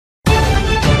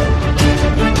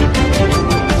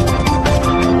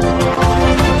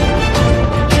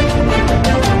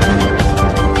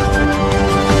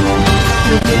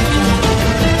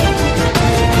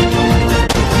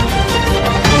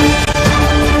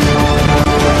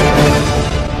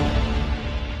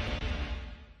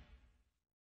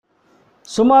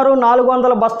సుమారు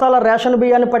 400 బస్తాల రేషన్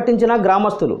బియ్యాన్ని పట్టించిన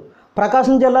గ్రామస్తులు.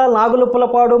 ప్రకాశం జిల్లా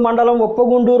నాగులుప్పలపాడు మండలం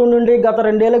ఉప్పుగుండూరు నుండి గత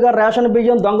 2 ఏళ్లుగా రేషన్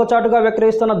బియ్యం దొంగచాటుగా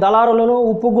విక్రయిస్తున్న దళారులను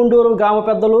ఉప్పుగుండూరు గ్రామ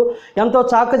పెద్దలు ఎంతో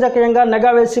చాకచక్యంగా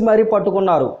నిఘా వేసి మరీ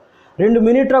పట్టుకున్నారు. 2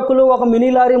 మినీ ట్రక్కులు, 1 మినీ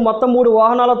లారీ మొత్తం 3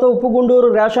 వాహనాలతో ఉప్పుగుండూరు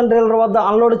రేషన్ డీలర్ వద్ద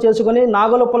అన్లోడ్ చేసుకుని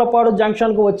నాగులుప్పలపాడు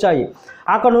జంక్షన్కు వచ్చాయి.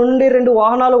 అక్కడ నుండి 2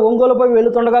 వాహనాలు ఒంగోలుపై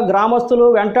వెళుతుండగా గ్రామస్తులు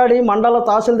వెంటాడి మండల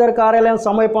తహసీల్దార్ కార్యాలయం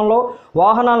సమీపంలో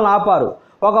వాహనాలను ఆపారు.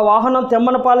 ఒక వాహనం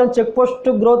తెమ్మనపాలెం చెక్పోస్ట్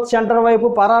గ్రోత్ సెంటర్ వైపు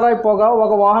పరారైపోగా,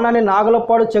 ఒక వాహనాన్ని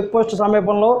నాగులపాడు చెక్పోస్ట్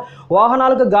సమీపంలో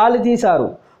వాహనాలకు గాలి తీశారు.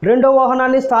 రెండో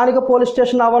వాహనాన్ని స్థానిక పోలీస్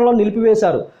స్టేషన్ ఆవరణలో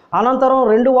నిలిపివేశారు. అనంతరం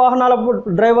 2 వాహనాల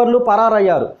డ్రైవర్లు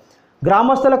పరారయ్యారు.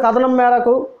 గ్రామస్తుల కథనం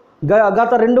మేరకు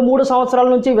గత 2-3 సంవత్సరాల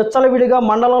నుంచి విచ్చలవిడిగా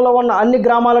మండలంలో ఉన్న అన్ని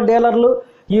గ్రామాల డీలర్లు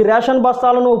ఈ రేషన్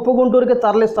బస్తాలను ఉప్పుగుంటూరుకి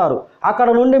తరలిస్తారు. అక్కడ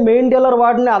నుండి మెయిన్ డీలర్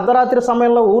వాటిని అర్ధరాత్రి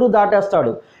సమయంలో ఊరు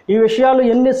దాటేస్తాడు. ఈ విషయాలు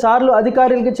ఎన్నిసార్లు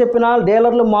అధికారులకి చెప్పినా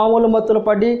డీలర్లు మామూలు మత్తులు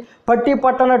పట్టి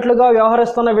పట్టనట్లుగా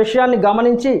వ్యవహరిస్తున్న విషయాన్ని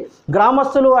గమనించి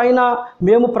గ్రామస్తులు అయినా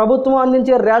మేము ప్రభుత్వం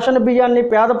అందించే రేషన్ బియ్యాన్ని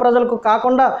పేద ప్రజలకు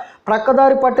కాకుండా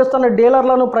ప్రక్కదారి పట్టిస్తున్న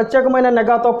డీలర్లను ప్రత్యేకమైన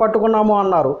నిఘాతో పట్టుకున్నాము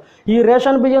అన్నారు. ఈ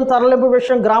రేషన్ బియ్యం తరలింపు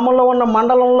విషయం గ్రామంలో ఉన్న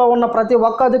మండలంలో ఉన్న ప్రతి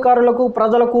ఒక్క అధికారులకు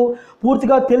ప్రజలకు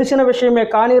పూర్తిగా తెలిసిన విషయమే.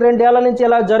 కానీ 2 ఏళ్ల నుంచి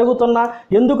ఇలా జరుగుతున్నా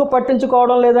ఎందుకు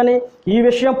పట్టించుకోవడం లేదని, ఈ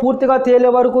విషయం పూర్తిగా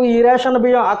తేలే వరకు ఈ రేషన్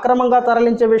బియ్యం అక్రమంగా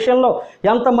తరలించే విషయంలో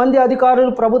ఎంతమంది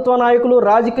అధికారులు, ప్రభుత్వ నాయకులు,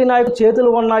 రాజకీయ నాయకులు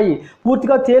చేతులు ఉన్నాయి.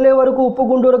 పూర్తిగా తేలే వరకు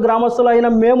ఉప్పుగుండూరు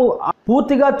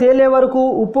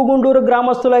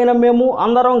గ్రామస్తులైన మేము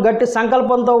అందరం గట్టి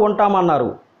సంకల్పంతో ఉంటామన్నారు.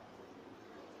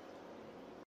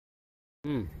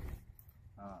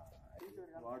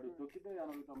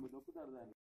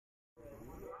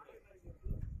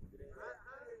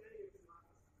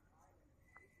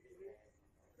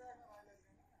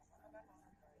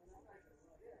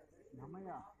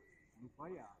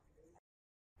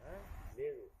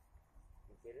 లేదు,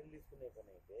 ఈ చర్యలు తీసుకునే పని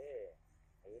అయితే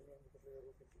అవన్నీ ఎందుకు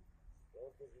జరుగుతుంది?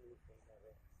 ఎవరు చర్యలు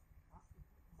తీసుకుంటున్నారు?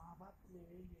 మా బాధ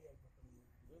మేమేం చేయాలి?